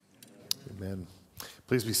Amen.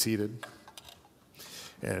 Please be seated.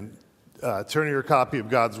 And turn your copy of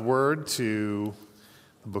God's Word to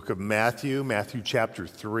the book of Matthew, Matthew chapter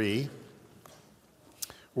 3.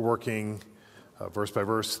 We're working verse by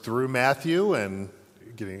verse through Matthew and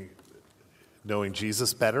knowing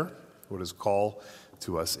Jesus better, what his call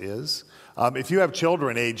to us is. If you have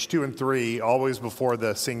children aged 2 and 3, always before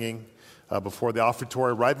the singing, before the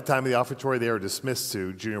offertory, right at the time of the offertory, they are dismissed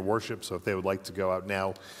to junior worship. So if they would like to go out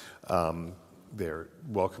now, they're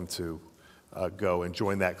welcome to go and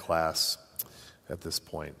join that class at this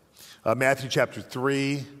point. Matthew chapter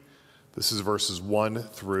 3, this is verses 1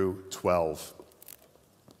 through 12.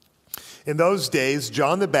 In those days,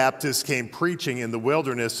 John the Baptist came preaching in the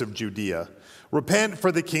wilderness of Judea. Repent,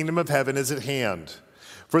 for the kingdom of heaven is at hand.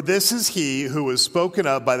 For this is he who was spoken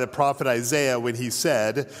of by the prophet Isaiah when he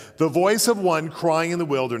said, the voice of one crying in the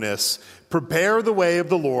wilderness, prepare the way of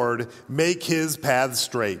the Lord, make his paths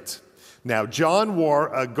straight. Now John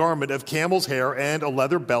wore a garment of camel's hair and a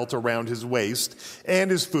leather belt around his waist, and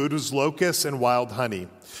his food was locusts and wild honey.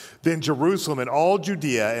 Then Jerusalem and all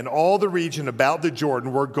Judea and all the region about the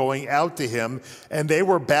Jordan were going out to him, and they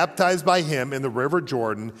were baptized by him in the river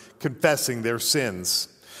Jordan, confessing their sins.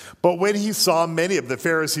 But when he saw many of the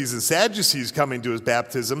Pharisees and Sadducees coming to his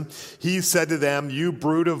baptism, he said to them, you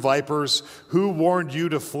brood of vipers, who warned you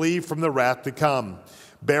to flee from the wrath to come?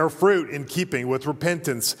 Bear fruit in keeping with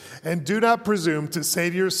repentance, and do not presume to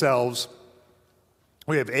say to yourselves,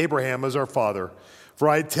 we have Abraham as our father. For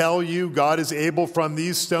I tell you, God is able from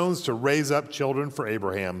these stones to raise up children for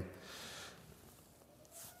Abraham.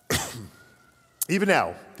 Even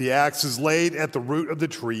now, the axe is laid at the root of the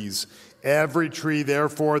trees. Every tree,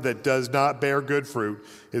 therefore, that does not bear good fruit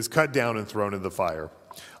is cut down and thrown in the fire.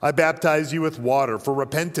 I baptize you with water for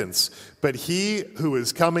repentance, but he who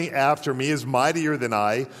is coming after me is mightier than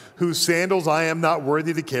I, whose sandals I am not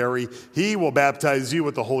worthy to carry. He will baptize you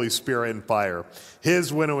with the Holy Spirit and fire.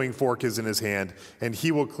 His winnowing fork is in his hand, and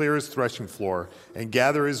he will clear his threshing floor and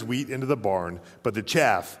gather his wheat into the barn, but the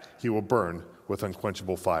chaff he will burn with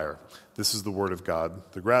unquenchable fire. This is the word of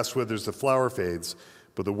God. The grass withers, the flower fades,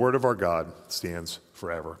 but the word of our God stands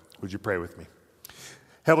forever. Would you pray with me?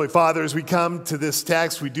 Heavenly Father, as we come to this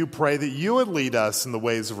text, we do pray that you would lead us in the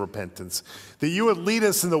ways of repentance, that you would lead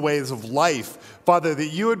us in the ways of life. Father, that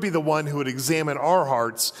you would be the one who would examine our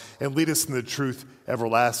hearts and lead us in the truth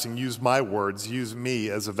everlasting. Use my words, use me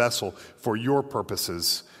as a vessel for your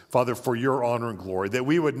purposes. Father, for your honor and glory, that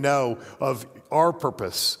we would know of our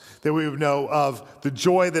purpose, that we would know of the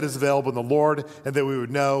joy that is available in the Lord, and that we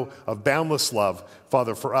would know of boundless love,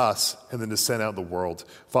 Father, for us, and then to send out in the world.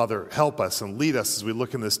 Father, help us and lead us as we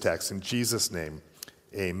look in this text. In Jesus' name,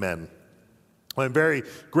 amen. I'm very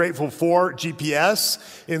grateful for GPS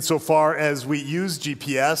insofar as we use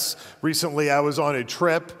GPS. Recently, I was on a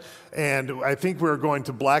trip, and I think we were going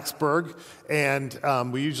to Blacksburg,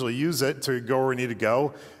 and we usually use it to go where we need to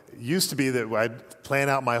go. It used to be that I'd plan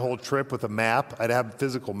out my whole trip with a map. I'd have a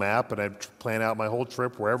physical map, and I'd plan out my whole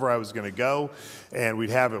trip wherever I was going to go, and we'd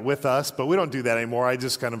have it with us. But we don't do that anymore. I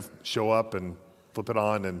just kind of show up and flip it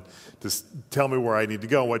on and just tell me where I need to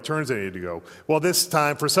go and what turns I need to go. Well, this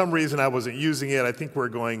time, for some reason, I wasn't using it. I think we're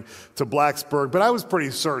going to Blacksburg, but I was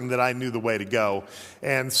pretty certain that I knew the way to go.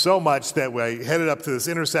 And so much that I headed up to this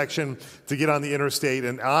intersection to get on the interstate,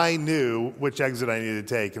 and I knew which exit I needed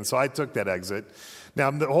to take. And so I took that exit. Now,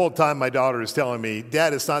 the whole time my daughter is telling me,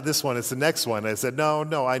 Dad, it's not this one, it's the next one. I said,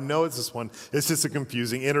 no, I know it's this one. It's just a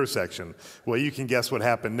confusing intersection. Well, you can guess what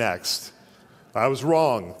happened next. I was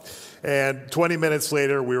wrong. And 20 minutes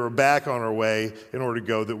later, we were back on our way in order to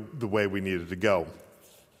go the way we needed to go.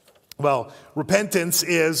 Well, repentance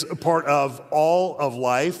is a part of all of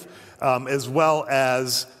life, as well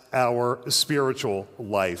as our spiritual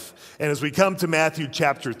life. And as we come to Matthew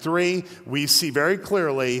chapter 3, we see very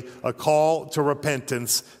clearly a call to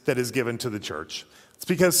repentance that is given to the church. It's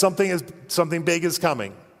because something big is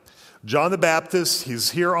coming. John the Baptist, he's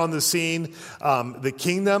here on the scene. The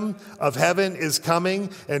kingdom of heaven is coming,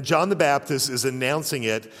 and John the Baptist is announcing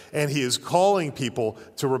it, and he is calling people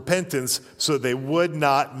to repentance so they would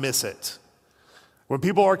not miss it. When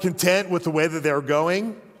people are content with the way that they're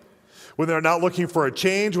going, when they're not looking for a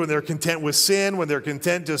change, when they're content with sin, when they're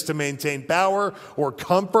content just to maintain power or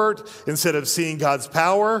comfort instead of seeing God's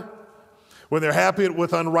power, when they're happy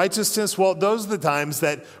with unrighteousness, well, those are the times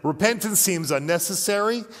that repentance seems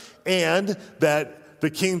unnecessary and that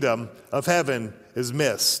the kingdom of heaven is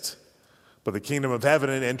missed. But the kingdom of heaven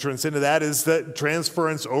and entrance into that is the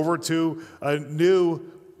transference over to a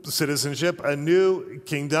new citizenship, a new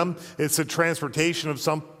kingdom. It's a transportation of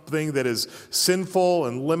something that is sinful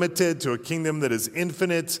and limited to a kingdom that is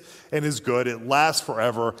infinite and is good. It lasts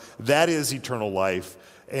forever. That is eternal life.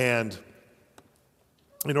 And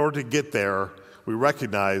in order to get there, we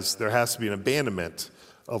recognize there has to be an abandonment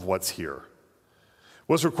of what's here.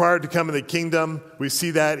 What's required to come in the kingdom, we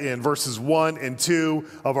see that in verses 1 and 2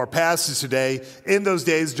 of our passage today. In those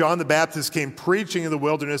days, John the Baptist came preaching in the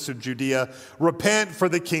wilderness of Judea, repent, for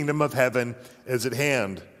the kingdom of heaven is at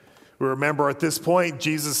hand. We remember at this point,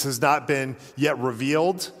 Jesus has not been yet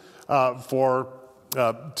revealed to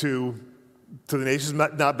the nations,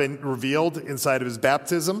 not been revealed inside of his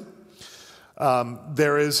baptism.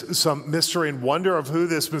 There is some mystery and wonder of who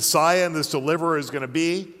this Messiah and this deliverer is going to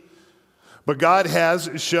be. But God has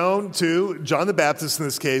shown to John the Baptist in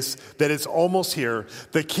this case that it's almost here.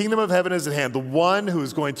 The kingdom of heaven is at hand. The one who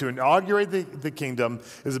is going to inaugurate the kingdom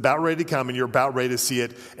is about ready to come, and you're about ready to see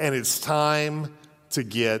it. And it's time to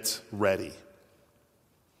get ready.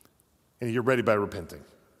 And you're ready by repenting.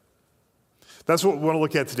 That's what we want to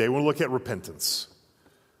look at today. We want to look at repentance.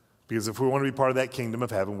 Because if we want to be part of that kingdom of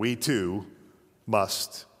heaven, we too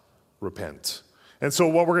must repent. And so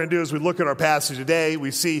what we're going to do is we look at our passage today,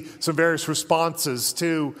 we see some various responses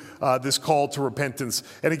to this call to repentance.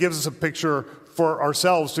 And it gives us a picture for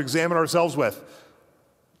ourselves to examine ourselves with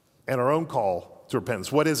and our own call to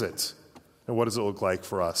repentance. What is it? And what does it look like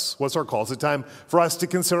for us? What's our call? It's a time for us to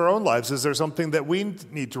consider our own lives. Is there something that we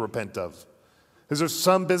need to repent of? Is there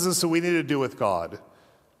some business that we need to do with God?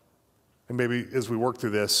 And maybe as we work through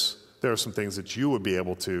this, there are some things that you would be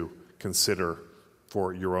able to consider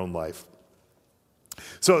for your own life.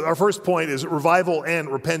 So our first point is revival and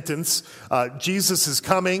repentance. Jesus is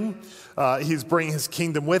coming. He's bringing his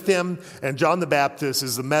kingdom with him. And John the Baptist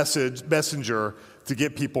is the messenger to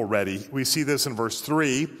get people ready. We see this in verse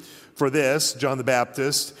 3. For this, John the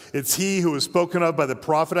Baptist, it's he who was spoken of by the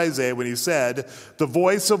prophet Isaiah when he said, the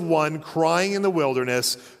voice of one crying in the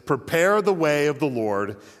wilderness, prepare the way of the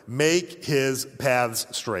Lord, make his paths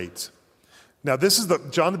straight. Now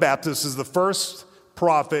John the Baptist is the first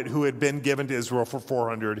prophet who had been given to Israel for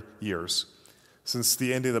 400 years. Since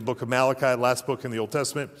the ending of the book of Malachi, last book in the Old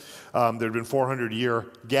Testament, there had been a 400-year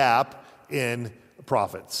gap in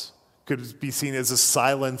prophets. Could be seen as a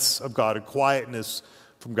silence of God, a quietness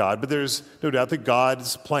from God. But there's no doubt that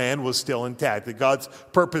God's plan was still intact, that God's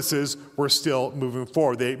purposes were still moving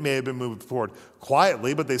forward. They may have been moving forward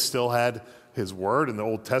quietly, but they still had his word in the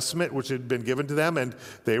Old Testament, which had been given to them, and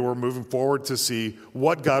they were moving forward to see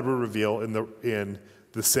what God would reveal in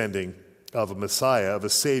the sending of a Messiah, of a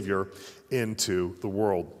Savior into the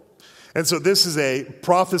world. And so this is a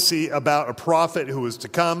prophecy about a prophet who is to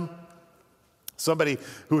come, somebody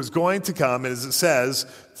who is going to come, and as it says,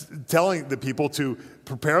 telling the people to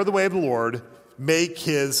prepare the way of the Lord, make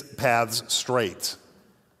his paths straight.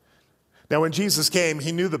 Now when Jesus came,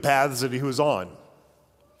 he knew the paths that he was on.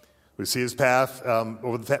 We see his path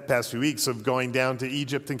over the past few weeks of going down to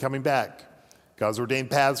Egypt and coming back. God's ordained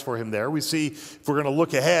paths for him there. We see, if we're going to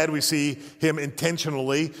look ahead, we see him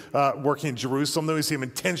intentionally working in Jerusalem. Then we see him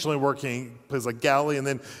intentionally working places like Galilee, and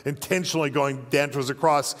then intentionally going down towards the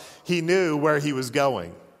cross. He knew where he was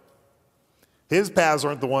going. His paths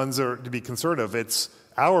aren't the ones that are to be concerned of. It's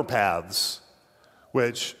our paths,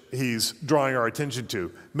 which he's drawing our attention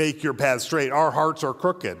to. Make your paths straight. Our hearts are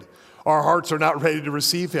crooked. Our hearts are not ready to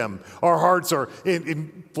receive him. Our hearts are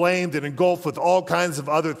inflamed and engulfed with all kinds of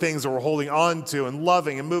other things that we're holding on to and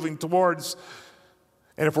loving and moving towards.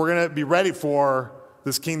 And if we're going to be ready for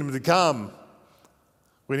this kingdom to come,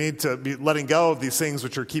 we need to be letting go of these things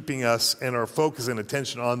which are keeping us and our focus and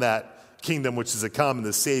attention on that kingdom which is to come and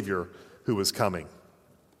the Savior who is coming.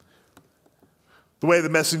 The way the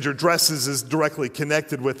messenger dresses is directly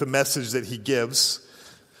connected with the message that he gives.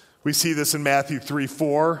 We see this in Matthew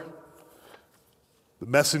 3:4. The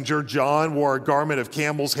messenger, John, wore a garment of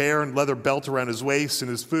camel's hair and leather belt around his waist, and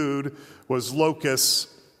his food was locusts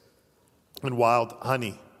and wild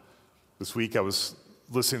honey. This week I was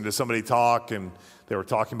listening to somebody talk, and they were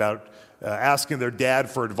talking about asking their dad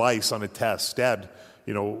for advice on a test. Dad,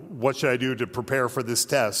 what should I do to prepare for this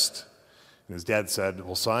test? And his dad said,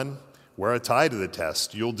 well, son, wear a tie to the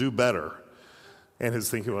test. You'll do better. And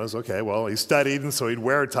his thinking was, okay, well, he studied, and so he'd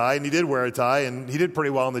wear a tie, and he did wear a tie, and he did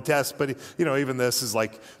pretty well on the test. But, even this is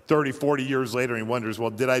like 30, 40 years later, and he wonders,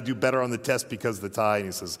 well, did I do better on the test because of the tie? And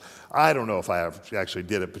he says, I don't know if I actually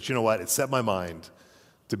did it, but you know what? It set my mind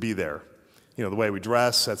to be there. The way we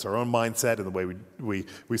dress, that's our own mindset, and the way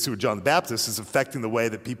we see what John the Baptist is affecting the way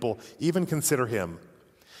that people even consider him.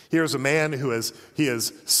 Here's a man who he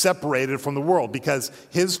is separated from the world because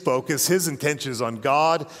his focus, his intention is on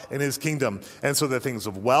God and his kingdom. And so the things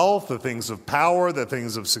of wealth, the things of power, the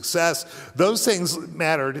things of success, those things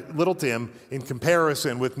mattered little to him in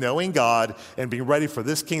comparison with knowing God and being ready for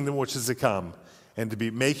this kingdom which is to come and to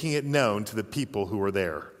be making it known to the people who are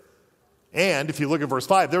there. And if you look at verse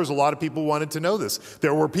 5, there was a lot of people who wanted to know this.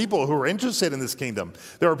 There were people who were interested in this kingdom.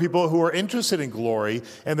 There were people who were interested in glory,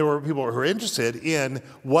 and there were people who were interested in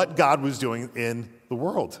what God was doing in the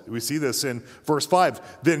world. We see this in verse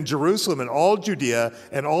 5. Then Jerusalem and all Judea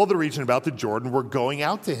and all the region about the Jordan were going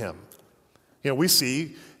out to him. We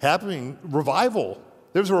see happening revival.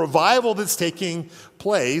 There's a revival that's taking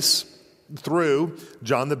place through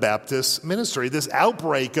John the Baptist's ministry, this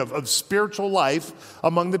outbreak of spiritual life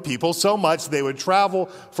among the people, so much they would travel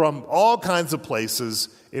from all kinds of places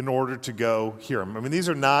in order to go hear him. I mean, these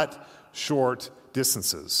are not short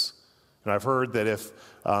distances. And I've heard that if,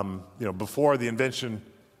 before the invention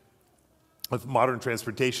of modern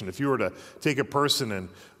transportation, if you were to take a person and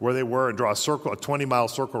where they were and draw a 20-mile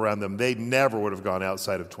circle around them, they never would have gone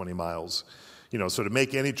outside of 20 miles. So to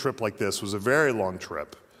make any trip like this was a very long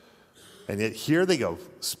trip. And yet here they go.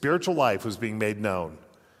 Spiritual life was being made known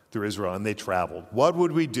through Israel, and they traveled. What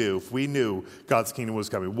would we do if we knew God's kingdom was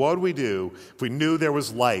coming? What would we do if we knew there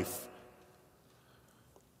was life?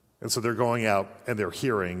 And so they're going out and they're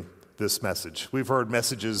hearing this message. We've heard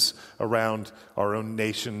messages around our own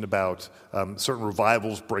nation about certain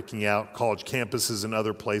revivals breaking out, college campuses and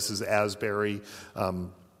other places, Asbury,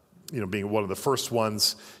 being one of the first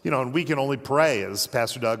ones. And we can only pray, as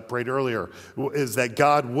Pastor Doug prayed earlier, is that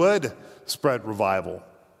God would spread revival,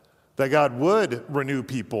 that God would renew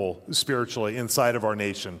people spiritually inside of our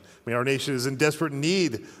nation. I mean, our nation is in desperate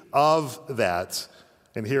need of that.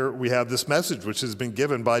 And here we have this message which has been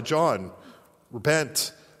given by John.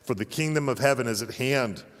 Repent, for the kingdom of heaven is at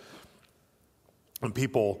hand. And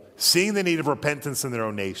people seeing the need of repentance in their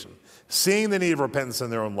own nation, seeing the need of repentance in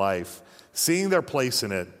their own life, seeing their place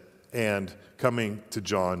in it, and coming to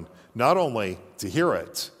John, not only to hear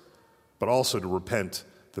it, but also to repent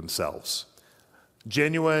themselves.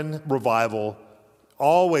 Genuine revival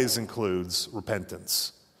always includes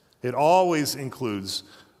repentance. It always includes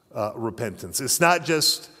repentance. It's not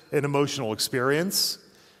just an emotional experience.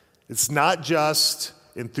 It's not just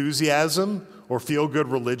enthusiasm or feel-good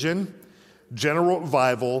religion. General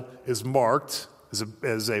revival is marked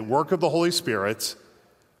as a work of the Holy Spirit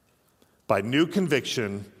by new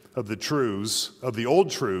conviction of the truths, of the old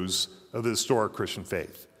truths of the historic Christian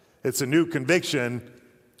faith. It's a new conviction,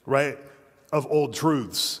 right, of old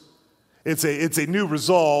truths. It's a new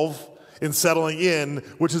resolve in settling in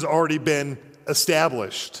which has already been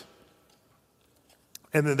established.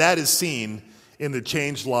 And then that is seen in the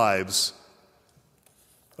changed lives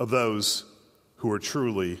of those who are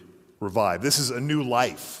truly revived. This is a new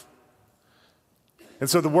life. And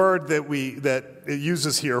so the word that it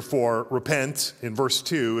uses here for repent in verse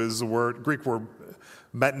 2 is the Greek word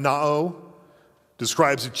metanoeo.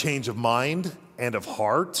 Describes a change of mind and of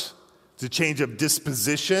heart. It's a change of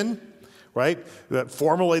disposition, right? That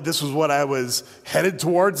formerly this was what I was headed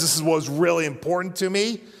towards. This is what was really important to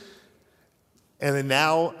me. And then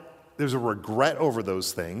now there's a regret over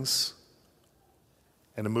those things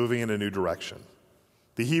and a moving in a new direction.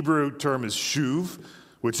 The Hebrew term is shuv,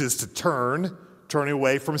 which is to turning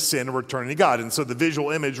away from sin and returning to God. And so the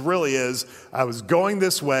visual image really is, I was going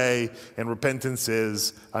this way, and repentance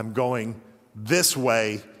is, I'm going this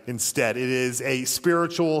way instead. It is a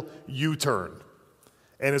spiritual U-turn.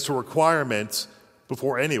 And it's a requirement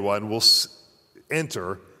before anyone will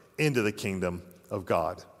enter into the kingdom of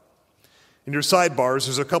God. In your sidebars,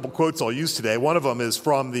 there's a couple quotes I'll use today. One of them is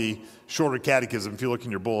from the Shorter Catechism. If you look in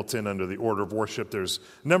your bulletin under the order of worship, there's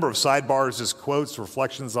a number of sidebars, just quotes,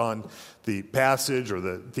 reflections on the passage or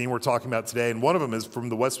the theme we're talking about today. And one of them is from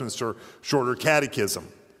the Westminster Shorter Catechism.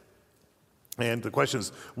 And the question is,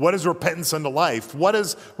 what is repentance unto life? What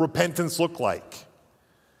does repentance look like?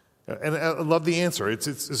 And I love the answer. It's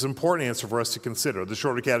an important answer for us to consider. The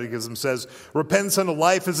Shorter Catechism says, repentance unto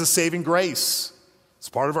life is a saving grace. It's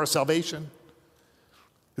part of our salvation.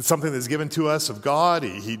 It's something that's given to us of God.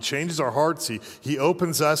 He changes our hearts. He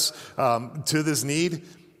opens us to this need.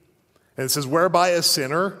 And it says, whereby a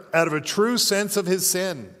sinner, out of a true sense of his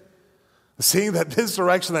sin, seeing that this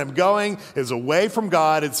direction that I'm going is away from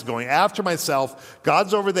God, it's going after myself,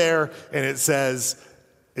 God's over there, and it says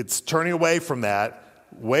it's turning away from that,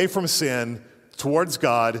 away from sin, towards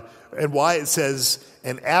God, and why it says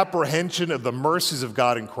an apprehension of the mercies of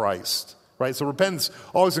God in Christ. right? So repentance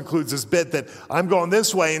always includes this bit that I'm going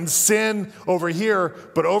this way and sin over here,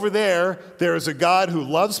 but over there is a God who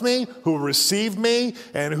loves me, who will receive me,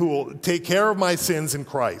 and who will take care of my sins in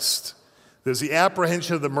Christ. There's the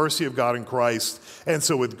apprehension of the mercy of God in Christ, and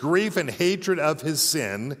so with grief and hatred of his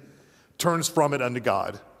sin, turns from it unto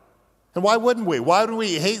God. And why wouldn't we? Why would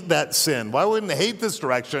we hate that sin? Why wouldn't we hate this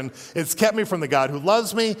direction? It's kept me from the God who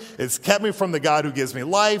loves me. It's kept me from the God who gives me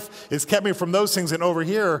life. It's kept me from those things. And over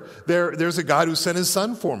here, there's a God who sent his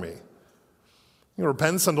son for me.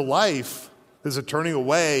 Repentance unto life is a turning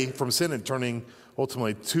away from sin and turning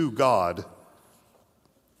ultimately to God.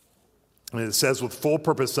 And it says with full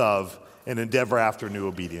purpose of and endeavor after new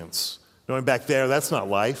obedience. Going back there, that's not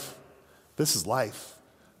life. This is life.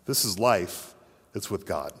 This is life that's with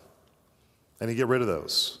God. And you get rid of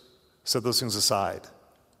those. Set those things aside.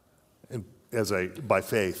 And by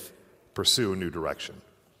faith, pursue a new direction.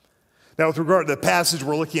 Now, with regard to the passage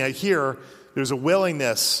we're looking at here, there's a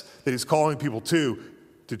willingness that he's calling people to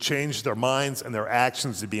change their minds and their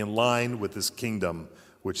actions to be in line with this kingdom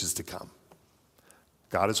which is to come.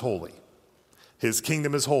 God is holy. His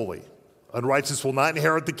kingdom is holy. Unrighteous will not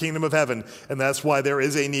inherit the kingdom of heaven, and that's why there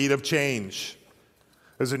is a need of change.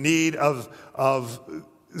 There's a need of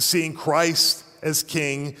seeing Christ as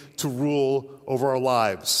king to rule over our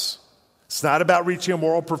lives. It's not about reaching a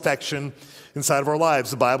moral perfection inside of our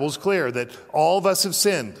lives. The Bible is clear that all of us have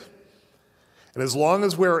sinned. And as long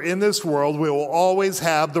as we're in this world, we will always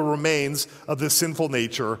have the remains of this sinful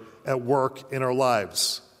nature at work in our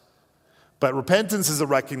lives. But repentance is a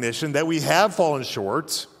recognition that we have fallen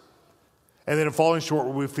short, and then in falling short,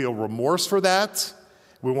 we feel remorse for that.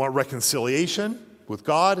 We want reconciliation with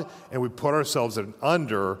God, and we put ourselves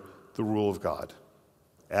under the rule of God,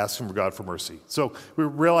 asking for God for mercy. So we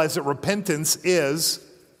realize that repentance is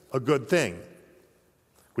a good thing.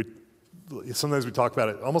 Sometimes we talk about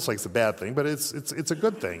it almost like it's a bad thing, but it's a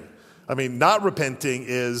good thing. I mean, not repenting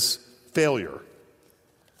is failure.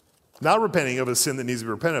 Not repenting of a sin that needs to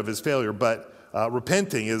be repented of is failure, but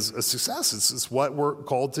repenting is a success. It's what we're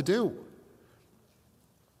called to do.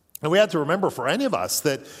 And we have to remember for any of us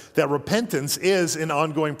that repentance is an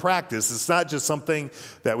ongoing practice. It's not just something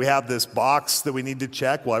that we have this box that we need to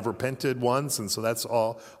check. Well, I've repented once, and so that's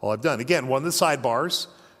all I've done. Again, one of the sidebars,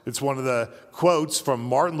 it's one of the quotes from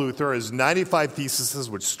Martin Luther, his 95 Theses,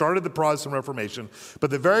 which started the Protestant Reformation.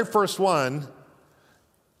 But the very first one,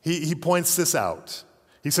 he points this out.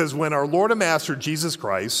 He says, when our Lord and Master Jesus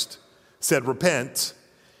Christ said, repent,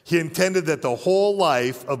 he intended that the whole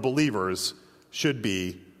life of believers should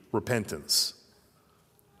be repentance.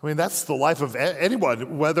 I mean, that's the life of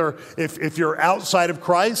anyone, whether if you're outside of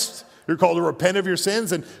Christ, you're called to repent of your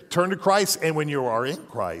sins and turn to Christ. And when you are in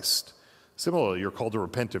Christ, similarly, you're called to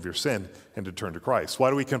repent of your sin and to turn to Christ. Why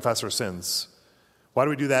do we confess our sins? Why do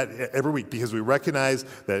we do that every week? Because we recognize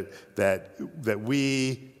that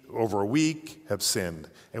we, over a week, have sinned.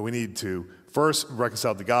 And we need to first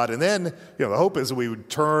reconcile to God, and then, the hope is that we would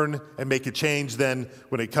turn and make a change then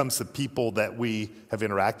when it comes to people that we have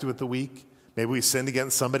interacted with the week. Maybe we sinned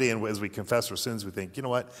against somebody, and as we confess our sins, we think, you know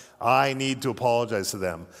what? I need to apologize to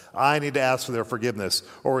them. I need to ask for their forgiveness.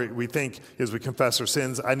 Or we think, as we confess our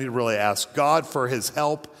sins, I need to really ask God for his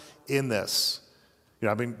help in this.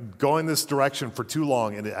 I've been going this direction for too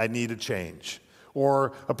long, and I need a change.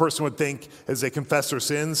 Or a person would think, as they confess their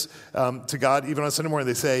sins to God, even on Sunday morning,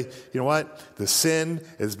 they say, you know what? The sin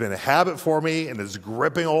has been a habit for me and is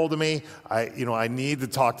gripping hold of me. I need to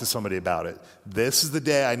talk to somebody about it. This is the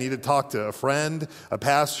day I need to talk to a friend, a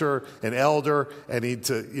pastor, an elder. I need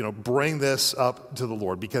to, bring this up to the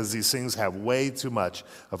Lord because these things have way too much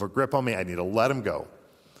of a grip on me. I need to let them go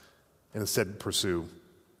and instead pursue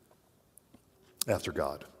after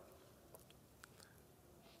God.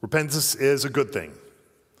 Repentance is a good thing.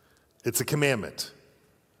 It's a commandment.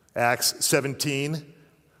 Acts 17,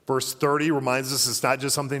 verse 30 reminds us it's not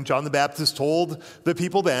just something John the Baptist told the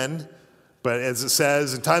people then, but as it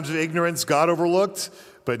says, in times of ignorance, God overlooked,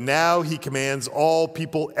 but now he commands all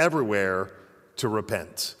people everywhere to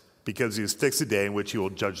repent because he has fixed a day in which he will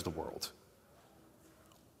judge the world.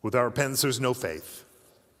 Without repentance, there's no faith.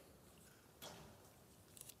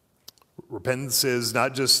 Repentance is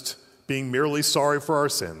not just being merely sorry for our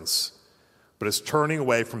sins, but it's turning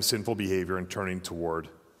away from sinful behavior and turning toward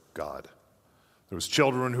God. There was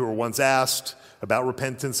children who were once asked about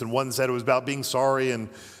repentance, and one said it was about being sorry, and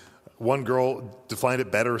one girl defined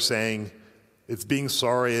it better, saying, it's being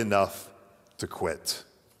sorry enough to quit.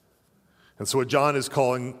 And so what John is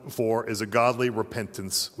calling for is a godly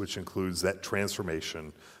repentance, which includes that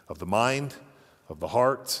transformation of the mind, of the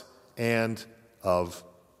heart, and of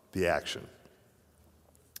the action.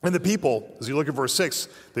 And the people, as you look at verse 6,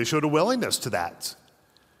 they showed a willingness to that.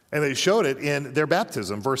 And they showed it in their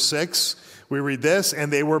baptism. Verse 6, we read this,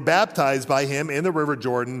 and they were baptized by him in the river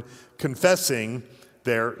Jordan, confessing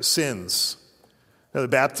their sins. Now, the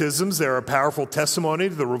baptisms, they're a powerful testimony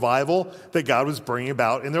to the revival that God was bringing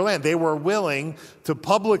about in their land. They were willing to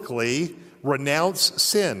publicly renounce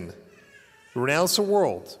sin, renounce the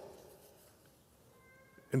world,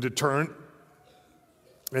 and to turn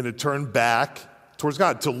back towards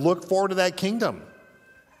God, to look forward to that kingdom.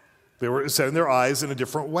 They were setting their eyes in a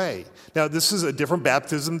different way. Now, this is a different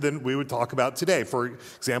baptism than we would talk about today. For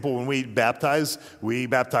example, when we baptize in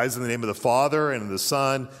the name of the Father and the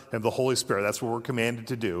Son and the Holy Spirit. That's what we're commanded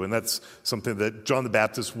to do. And that's something that John the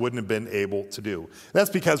Baptist wouldn't have been able to do. That's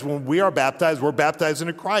because when we are baptized, we're baptized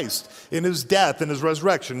into Christ, in his death and his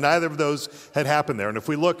resurrection. Neither of those had happened there. And if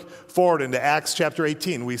we look forward into Acts chapter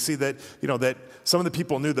 18, we see that, that some of the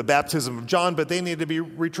people knew the baptism of John, but they needed to be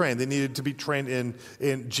retrained. They needed to be trained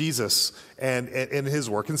in Jesus and in his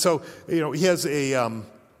work. And so, he has John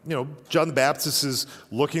the Baptist is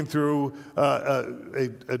looking through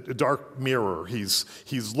a dark mirror. He's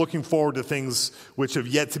looking forward to things which have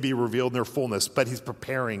yet to be revealed in their fullness, but he's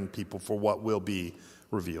preparing people for what will be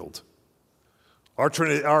revealed.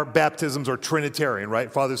 Our baptisms are Trinitarian,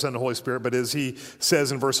 right? Father, Son, and Holy Spirit. But as he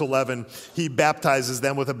says in verse 11, he baptizes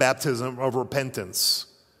them with a baptism of repentance,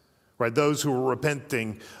 right? Those who were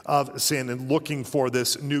repenting of sin and looking for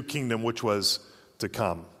this new kingdom which was to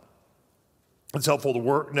come. It's helpful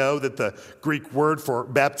to know that the Greek word for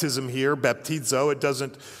baptism here, baptizo, it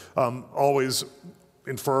doesn't always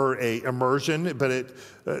infer a immersion, but it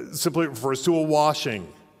simply refers to a washing.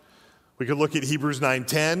 We could look at Hebrews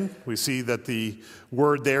 9:10. We see that the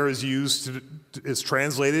word there is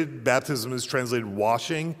translated, baptism is translated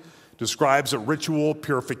washing, describes a ritual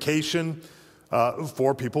purification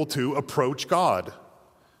for people to approach God.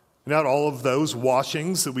 Not all of those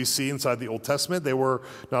washings that we see inside the Old Testament,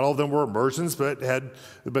 not all of them were immersions, but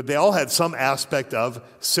they all had some aspect of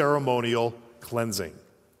ceremonial cleansing.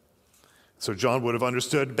 So John would have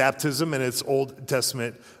understood baptism in its Old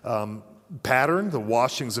Testament pattern, the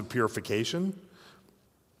washings of purification.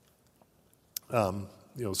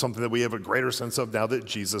 Something that we have a greater sense of now that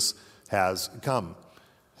Jesus has come.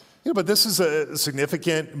 But this is a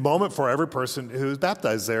significant moment for every person who is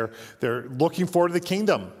baptized. They're looking forward to the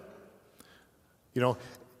kingdom. And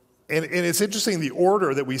it's interesting the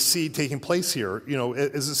order that we see taking place here.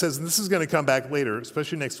 As it says, and this is going to come back later,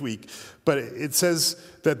 especially next week, but it says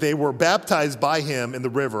that they were baptized by him in the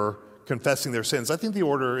river, confessing their sins. I think the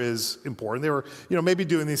order is important. They were, maybe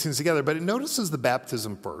doing these things together, but it notices the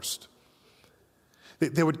baptism first.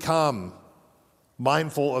 They would come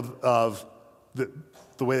mindful of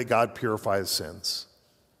the way that God purifies sins,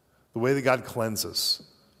 the way that God cleanses,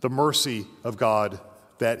 the mercy of God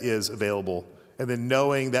that is available. And then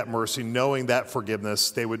knowing that mercy, knowing that forgiveness,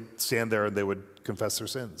 they would stand there and they would confess their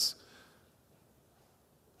sins.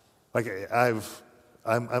 Like, I'm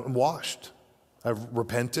washed. I've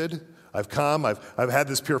repented. I've come. I've had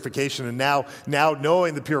this purification. And now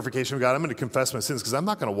knowing the purification of God, I'm going to confess my sins because I'm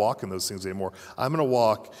not going to walk in those things anymore. I'm going to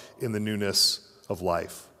walk in the newness of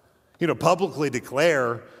life. Publicly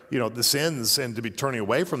declare, the sins and to be turning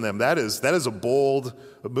away from them. That is a bold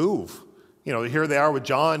move. Here they are with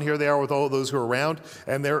John, here they are with all those who are around,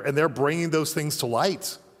 and they're bringing those things to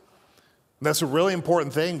light. And that's a really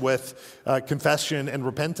important thing with confession and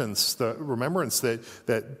repentance, the remembrance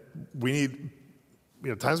that we need,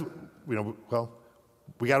 times,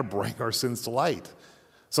 we got to bring our sins to light.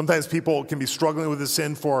 Sometimes people can be struggling with a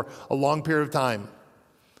sin for a long period of time,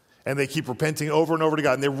 and they keep repenting over and over to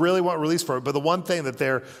God, and they really want release for it, but the one thing that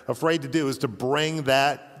they're afraid to do is to bring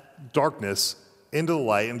that darkness into the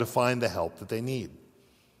light and to find the help that they need.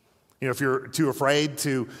 If you're too afraid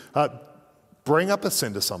to bring up a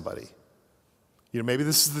sin to somebody, maybe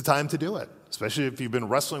this is the time to do it, especially if you've been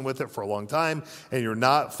wrestling with it for a long time and you're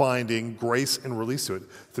not finding grace and release to it,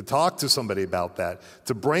 to talk to somebody about that,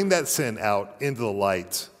 to bring that sin out into the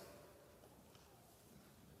light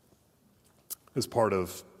is part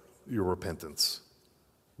of your repentance.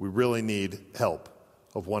 We really need help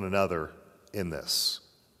of one another in this.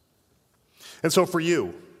 And so for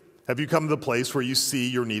you, have you come to the place where you see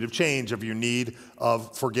your need of change, of your need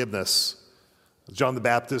of forgiveness? John the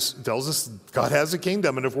Baptist tells us God has a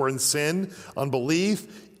kingdom, and if we're in sin,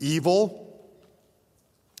 unbelief, evil,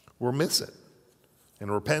 we'll miss it.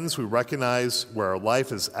 In repentance, we recognize where our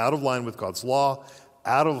life is out of line with God's law,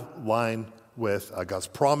 out of line with God's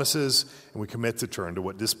promises, and we commit to turn to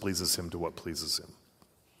what displeases him to what pleases him.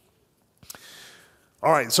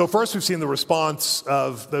 All right, so first we've seen the response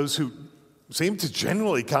of those who seem to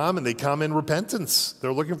generally come, and they come in repentance.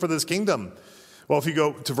 They're looking for this kingdom. Well, if you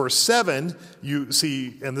go to verse 7, you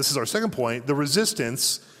see, and this is our second point, the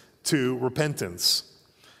resistance to repentance.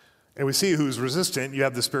 And we see who's resistant. You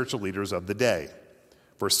have the spiritual leaders of the day.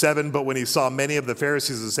 Verse 7, but when he saw many of the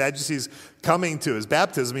Pharisees and Sadducees coming to his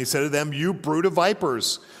baptism, he said to them, you brood of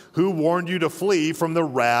vipers, who warned you to flee from the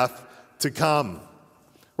wrath to come?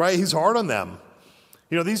 Right? He's hard on them.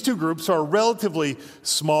 These two groups are a relatively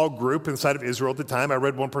small group inside of Israel at the time. I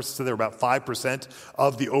read one person said they were about 5%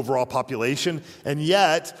 of the overall population. And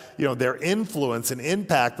yet, their influence and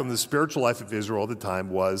impact on the spiritual life of Israel at the time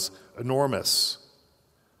was enormous.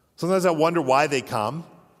 Sometimes I wonder why they come,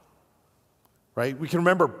 right? We can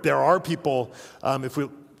remember there are people, if we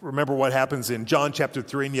remember what happens in John chapter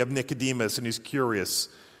 3, and you have Nicodemus, and he's curious,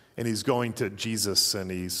 and he's going to Jesus,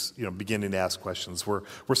 and he's beginning to ask questions. Were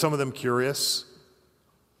some of them curious?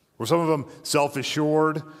 Were some of them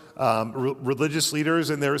self-assured, religious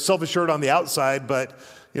leaders, and they're self-assured on the outside, but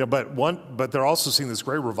they're also seeing this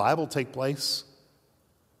great revival take place?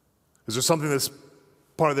 Is there something that's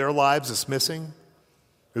part of their lives that's missing?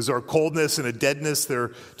 Is there a coldness and a deadness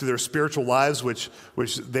to their spiritual lives, which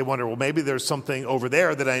they wonder, well, maybe there's something over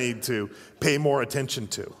there that I need to pay more attention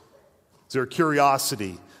to? Is there a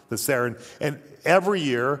curiosity that's there? And every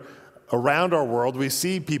year around our world, we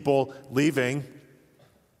see people leaving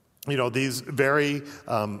these very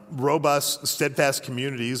robust, steadfast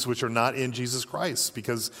communities which are not in Jesus Christ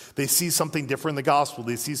because they see something different in the gospel.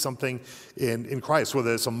 They see something in Christ.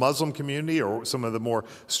 Whether it's a Muslim community or some of the more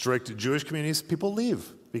strict Jewish communities, people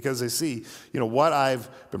leave because they see, what I've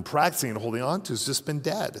been practicing and holding on to has just been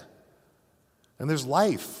dead. And there's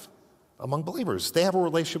life among believers. They have a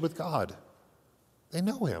relationship with God. They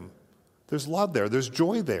know him. There's love there. There's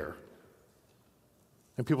joy there.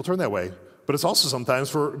 And people turn that way. But it's also sometimes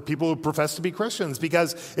for people who profess to be Christians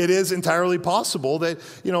because it is entirely possible that,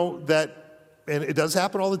 and it does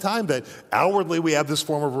happen all the time, that outwardly we have this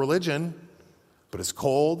form of religion, but it's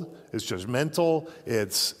cold, it's judgmental,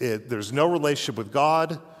 there's no relationship with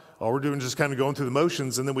God. All we're doing is just kind of going through the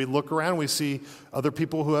motions, and then we look around and we see other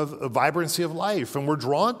people who have a vibrancy of life, and we're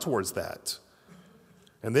drawn towards that.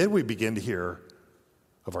 And then we begin to hear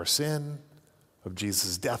of our sin, of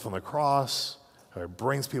Jesus' death on the cross, how it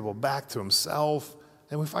brings people back to himself,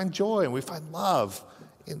 and we find joy and we find love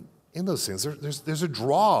in those things. There's a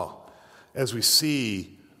draw as we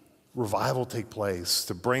see revival take place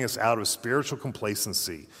to bring us out of spiritual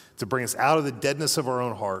complacency, to bring us out of the deadness of our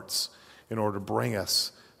own hearts in order to bring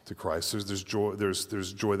us to Christ. There's joy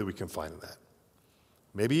that we can find in that.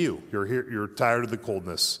 Maybe you're here, you're tired of the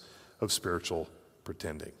coldness of spiritual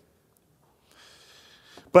pretending.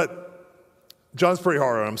 But John's pretty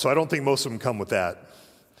hard on them, so I don't think most of them come with that.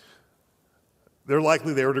 They're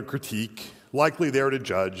likely there to critique, likely there to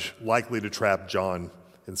judge, likely to trap John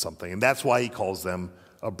in something. And that's why he calls them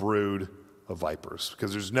a brood of vipers,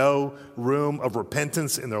 because there's no room of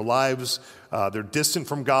repentance in their lives. They're distant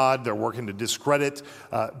from God. They're working to discredit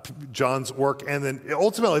John's work. And then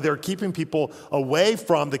ultimately, they're keeping people away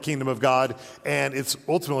from the kingdom of God, and it's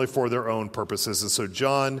ultimately for their own purposes. And so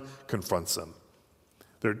John confronts them.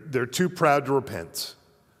 They're too proud to repent.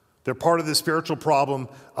 They're part of the spiritual problem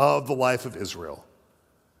of the life of Israel.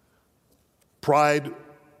 Pride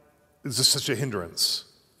is just such a hindrance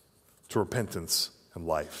to repentance and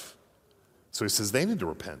life. So he says they need to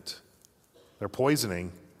repent. They're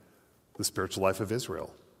poisoning the spiritual life of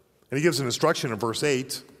Israel. And he gives an instruction in verse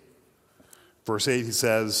 8. Verse 8, he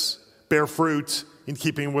says, bear fruit in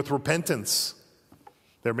keeping with repentance.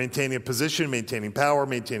 They're maintaining a position, maintaining power,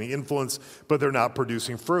 maintaining influence, but they're not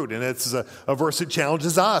producing fruit. And it's a verse that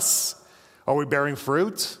challenges us. Are we bearing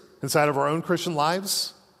fruit inside of our own Christian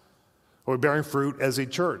lives? Are we bearing fruit as a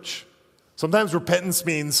church? Sometimes repentance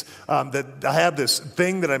means that I have this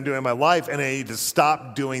thing that I'm doing in my life and I need to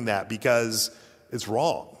stop doing that because it's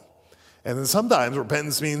wrong. And then sometimes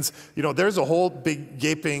repentance means, there's a whole big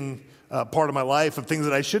gaping part of my life of things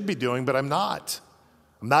that I should be doing, but I'm not.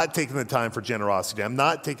 I'm not taking the time for generosity. I'm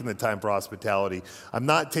not taking the time for hospitality. I'm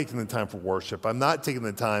not taking the time for worship. I'm not taking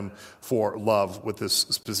the time for love with this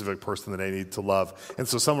specific person that I need to love. And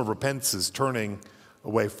so some of repentance is turning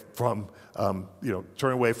away from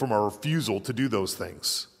our refusal to do those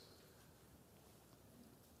things.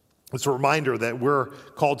 It's a reminder that we're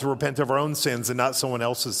called to repent of our own sins and not someone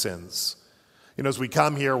else's sins. As we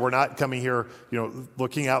come here, we're not coming here,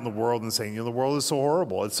 looking out in the world and saying, the world is so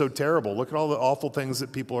horrible. It's so terrible. Look at all the awful things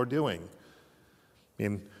that people are doing.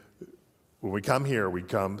 When we come here, we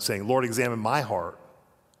come saying, Lord, examine my heart.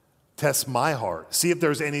 Test my heart. See if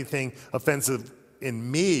there's anything offensive in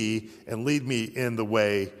me and lead me in the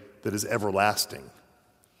way that is everlasting.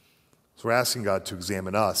 So we're asking God to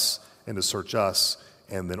examine us and to search us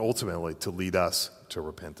and then ultimately to lead us to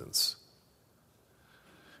repentance.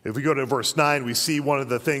 If we go to verse 9, we see one of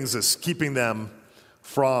the things that's keeping them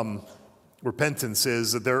from repentance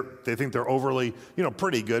is that they think they're overly,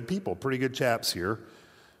 pretty good people, pretty good chaps here.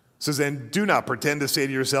 It says, and do not pretend to say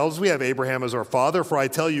to yourselves, we have Abraham as our father, for I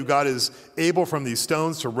tell you, God is able from these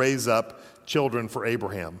stones to raise up children for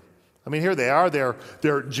Abraham. I mean, here they are.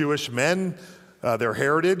 They're Jewish men. Their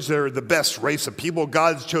heritage, they're the best race of people.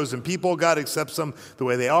 God's chosen people. God accepts them the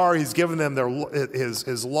way they are. He's given them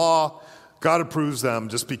his law. God approves them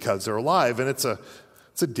just because they're alive. And it's a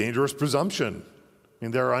dangerous presumption. I mean,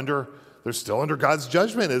 they're still under God's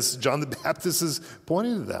judgment, as John the Baptist is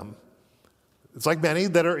pointing to them. It's like many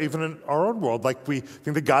that are even in our own world, like we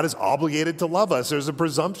think that God is obligated to love us. There's a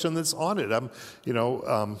presumption that's on it.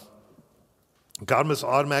 God must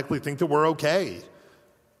automatically think that we're okay.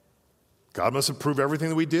 God must approve everything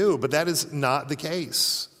that we do, but that is not the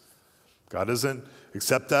case. God doesn't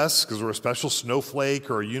accept us because we're a special snowflake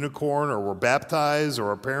or a unicorn, or we're baptized, or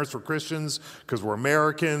our parents were Christians, because we're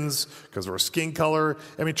Americans, because of our skin color.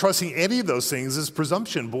 I mean, trusting any of those things is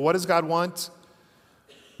presumption, but what does God want?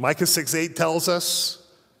 Micah 6:8 tells us,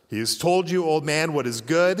 He has told you, old man, what is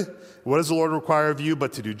good. What does the Lord require of you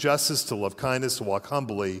but to do justice, to love kindness, to walk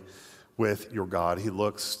humbly with your God? He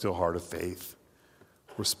looks to a heart of faith,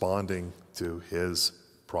 responding to His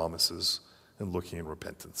promises and looking in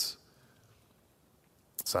repentance.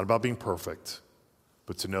 It's not about being perfect,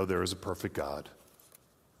 but to know there is a perfect God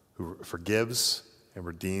who forgives and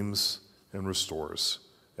redeems and restores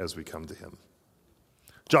as we come to Him.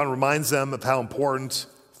 John reminds them of how important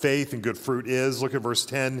faith and good fruit is. Look at verse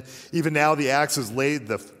 10. Even now the axe is laid at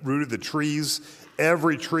the root of the trees.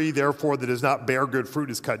 Every tree, therefore, that does not bear good fruit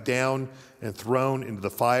is cut down and thrown into the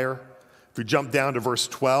fire. If we jump down to verse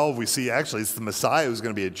 12, we see actually it's the Messiah who's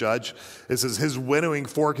going to be a judge. It says, his winnowing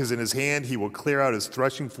fork is in his hand. He will clear out his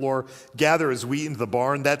threshing floor, gather his wheat into the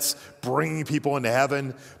barn. That's bringing people into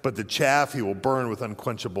heaven. But the chaff he will burn with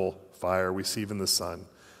unquenchable fire. We see even the Son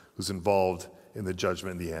who's involved in the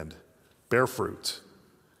judgment in the end. Bear fruit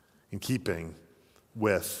in keeping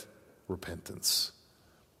with repentance.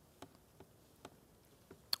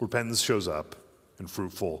 Repentance shows up in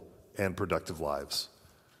fruitful and productive lives.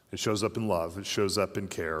 It shows up in love. It shows up in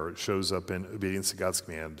care. It shows up in obedience to God's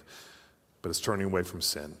command. But it's turning away from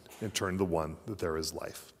sin and turning to the one that there is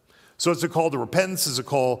life. So it's a call to repentance. It's a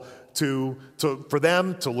call for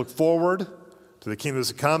them to look forward to the kingdom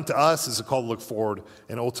to come. To us, it's a call to look forward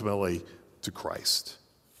and ultimately to Christ.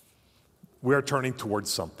 We are turning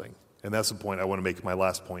towards something. And that's the point I want to make, my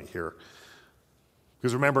last point here.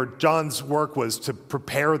 Because remember, John's work was to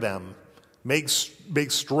prepare them, make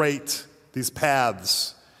straight these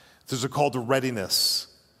paths. There's a call to readiness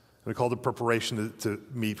and a call to preparation to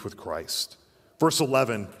meet with Christ. Verse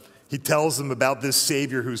 11, he tells them about this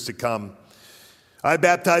Savior who's to come. I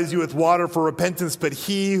baptize you with water for repentance, but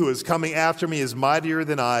he who is coming after me is mightier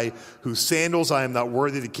than I, whose sandals I am not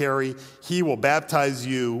worthy to carry. He will baptize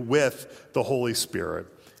you with the Holy Spirit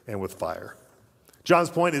and with fire. John's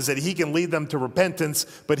point is that he can lead them to repentance,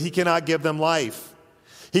 but he cannot give them life.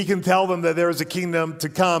 He can tell them that there is a kingdom to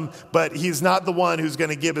come, but he's not the one who's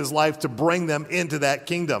going to give his life to bring them into that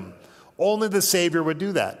kingdom. Only the Savior would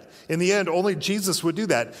do that. In the end, only Jesus would do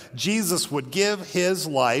that. Jesus would give his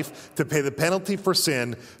life to pay the penalty for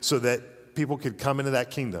sin so that people could come into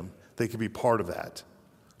that kingdom. They could be part of that.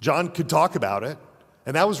 John could talk about it,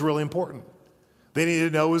 and that was really important. They needed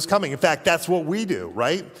to know it was coming. In fact, that's what we do,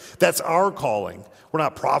 right? That's our calling. We're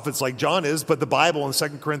not prophets like John is, but the Bible in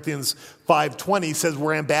 2 Corinthians 5:20 says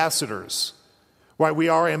we're ambassadors. Right? We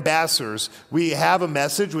are ambassadors. We have a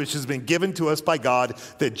message which has been given to us by God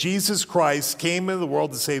that Jesus Christ came into the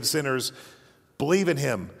world to save sinners. Believe in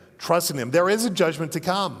him. Trust in him. There is a judgment to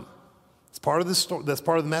come. It's part of the story. That's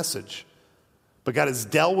part of the message. But God has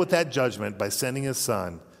dealt with that judgment by sending his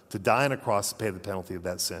Son to die on a cross to pay the penalty of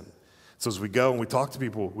that sin. So as we go and we talk to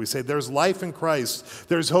people, we say, there's life in Christ.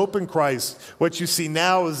 There's hope in Christ. What you see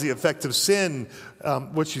now is the effect of sin.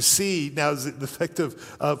 What you see now is the effect of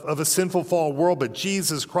a sinful fallen world. But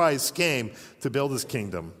Jesus Christ came to build his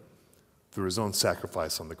kingdom through his own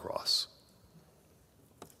sacrifice on the cross.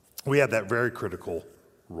 We have that very critical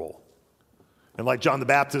role. And like John the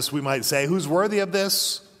Baptist, we might say, who's worthy of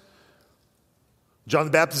this? John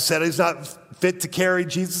the Baptist said he's not fit to carry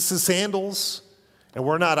Jesus' sandals. And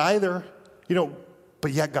we're not either,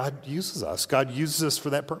 but yet God uses us. God uses us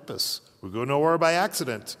for that purpose. We go nowhere by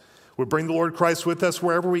accident. We bring the Lord Christ with us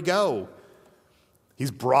wherever we go. He's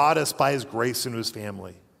brought us by his grace into his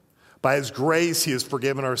family. By his grace, he has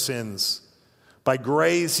forgiven our sins. By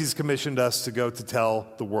grace, he's commissioned us to go to tell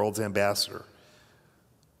the world's ambassador.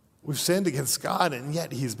 We've sinned against God, and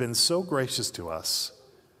yet he's been so gracious to us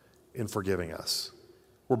in forgiving us.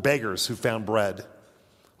 We're beggars who found bread.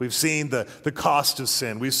 We've seen the cost of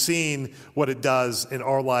sin. We've seen what it does in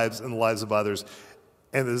our lives and the lives of others.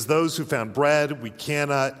 And as those who found bread, we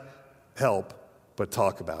cannot help but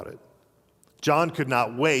talk about it. John could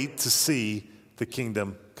not wait to see the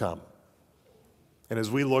kingdom come. And as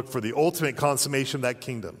we look for the ultimate consummation of that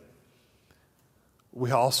kingdom,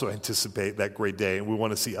 we also anticipate that great day, and we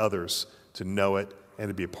want to see others to know it and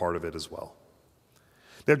to be a part of it as well.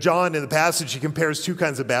 Now, John, in the passage, he compares two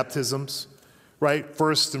kinds of baptisms, right?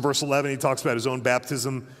 First, in verse 11, he talks about his own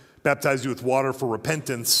baptism, baptize you with water for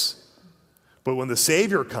repentance. But when the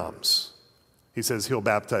Savior comes, he says he'll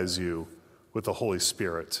baptize you with the Holy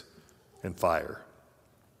Spirit and fire.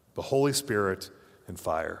 The Holy Spirit and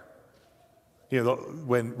fire. You know,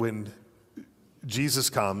 when Jesus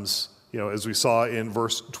comes, you know, as we saw in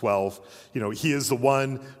verse 12, you know, he is the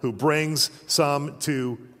one who brings some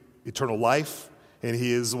to eternal life, and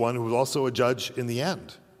he is the one who is also a judge in the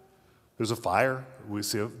end. There's a fire. We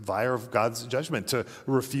see a fire of God's judgment. To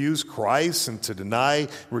refuse Christ and to deny,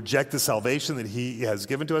 reject the salvation that he has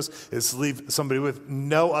given to us is to leave somebody with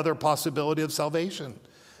no other possibility of salvation,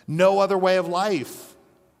 no other way of life.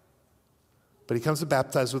 But he comes to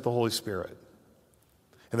baptize with the Holy Spirit.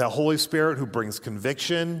 And that Holy Spirit who brings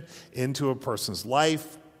conviction into a person's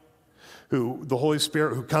life, the Holy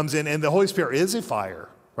Spirit who comes in, and the Holy Spirit is a fire,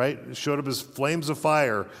 right? It showed up as flames of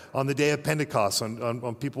fire on the day of Pentecost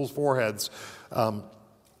on people's foreheads. But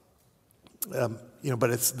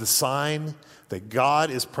it's the sign that God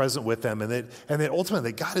is present with them, and that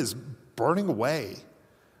ultimately that God is burning away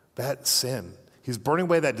that sin. He's burning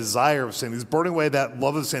away that desire of sin. He's burning away that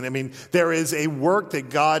love of sin. I mean, there is a work that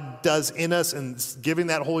God does in us and giving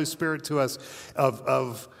that Holy Spirit to us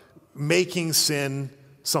of making sin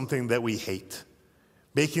something that we hate,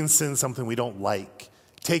 making sin something we don't like,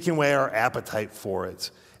 taking away our appetite for it,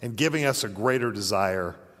 and giving us a greater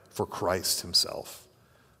desire for Christ himself.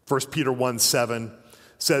 1 Peter 1:7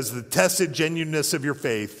 says, the tested genuineness of your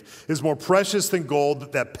faith is more precious than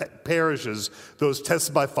gold that perishes, those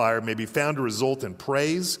tested by fire may be found to result in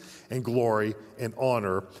praise and glory and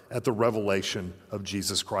honor at the revelation of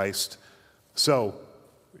Jesus Christ. So,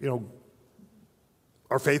 you know,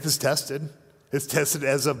 our faith is tested. It's tested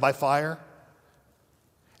as of by fire.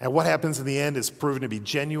 And what happens in the end is proven to be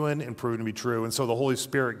genuine and proven to be true. And so the Holy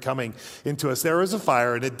Spirit coming into us, there is a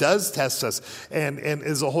fire, and it does test us. And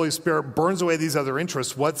as the Holy Spirit burns away these other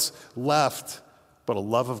interests, what's left but a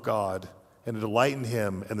love of God and a delight in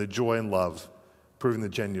him and the joy and love, proving the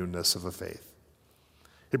genuineness of a faith.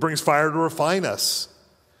 It brings fire to refine us.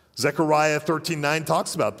 Zechariah 13:9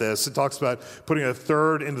 talks about this. It talks about putting a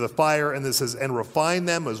third into the fire, and this says, and refine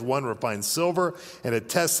them as one refines silver, and it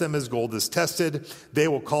tests them as gold is tested. They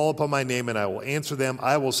will call upon my name, and I will answer them.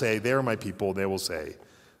 I will say, they are my people, and they will say,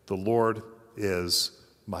 the Lord is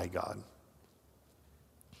my God.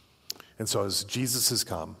 And so as Jesus has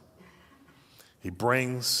come, he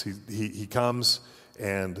comes,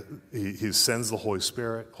 and he sends the Holy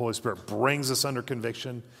Spirit. Holy Spirit brings us under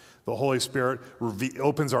conviction. The Holy Spirit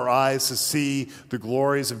opens our eyes to see the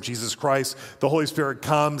glories of Jesus Christ. The Holy Spirit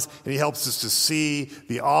comes and he helps us to see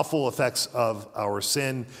the awful effects of our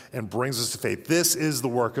sin and brings us to faith. This is the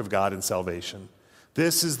work of God in salvation.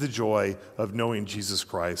 This is the joy of knowing Jesus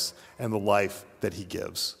Christ and the life that he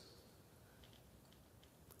gives.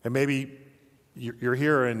 And maybe you're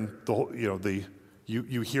here and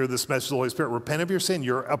you hear this message of the Holy Spirit. Repent of your sin.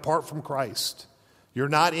 You're apart from Christ. You're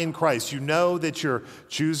not in Christ. You know that you're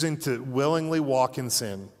choosing to willingly walk in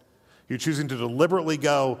sin. You're choosing to deliberately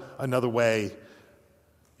go another way.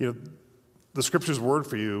 You know, the Scripture's word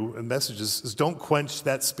for you and message is don't quench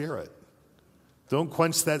that spirit. Don't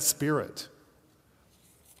quench that spirit.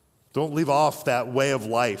 Don't leave off that way of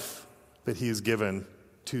life that he has given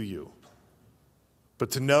to you.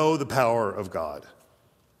 But to know the power of God.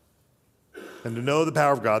 And to know the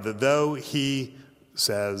power of God, that though he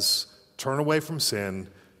says, turn away from sin,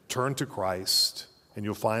 turn to Christ, and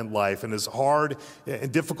you'll find life. And as hard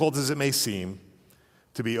and difficult as it may seem,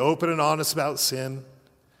 to be open and honest about sin,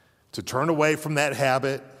 to turn away from that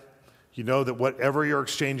habit, you know that whatever you're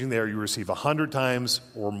exchanging there, you receive 100 times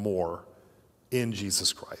or more in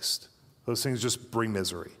Jesus Christ. Those things just bring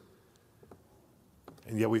misery.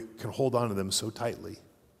 And yet we can hold on to them so tightly,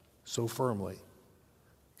 so firmly.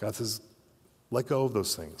 God says, let go of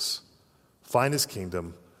those things. Find his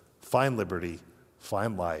kingdom. Find liberty,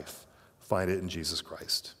 find life, find it in Jesus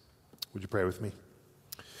Christ. Would you pray with me?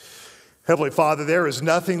 Heavenly Father, there is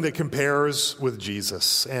nothing that compares with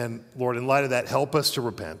Jesus. And Lord, in light of that, help us to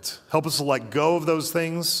repent. Help us to let go of those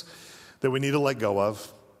things that we need to let go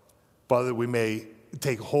of. Father, that we may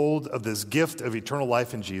take hold of this gift of eternal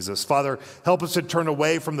life in Jesus. Father, help us to turn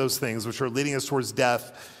away from those things which are leading us towards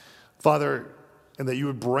death. Father, and that you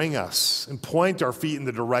would bring us and point our feet in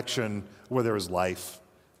the direction where there is life.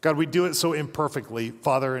 God, we do it so imperfectly,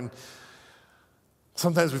 Father, and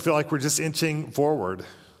sometimes we feel like we're just inching forward.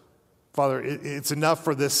 Father, it's enough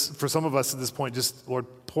for some of us at this point, just, Lord,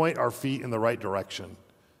 point our feet in the right direction.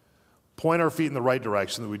 Point our feet in the right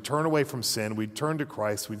direction, that we turn away from sin, we turn to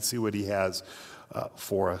Christ, we'd see what he has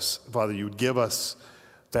for us. Father, you would give us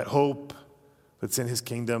that hope that's in his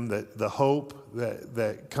kingdom, that the hope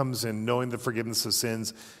that comes in knowing the forgiveness of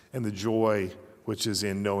sins, and the joy which is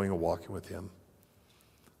in knowing and walking with him.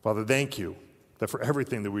 Father, thank you that for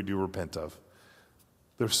everything that we do repent of,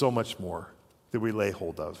 there's so much more that we lay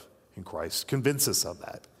hold of in Christ. Convince us of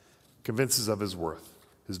that. Convince us of his worth,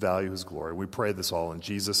 his value, his glory. We pray this all in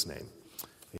Jesus' name.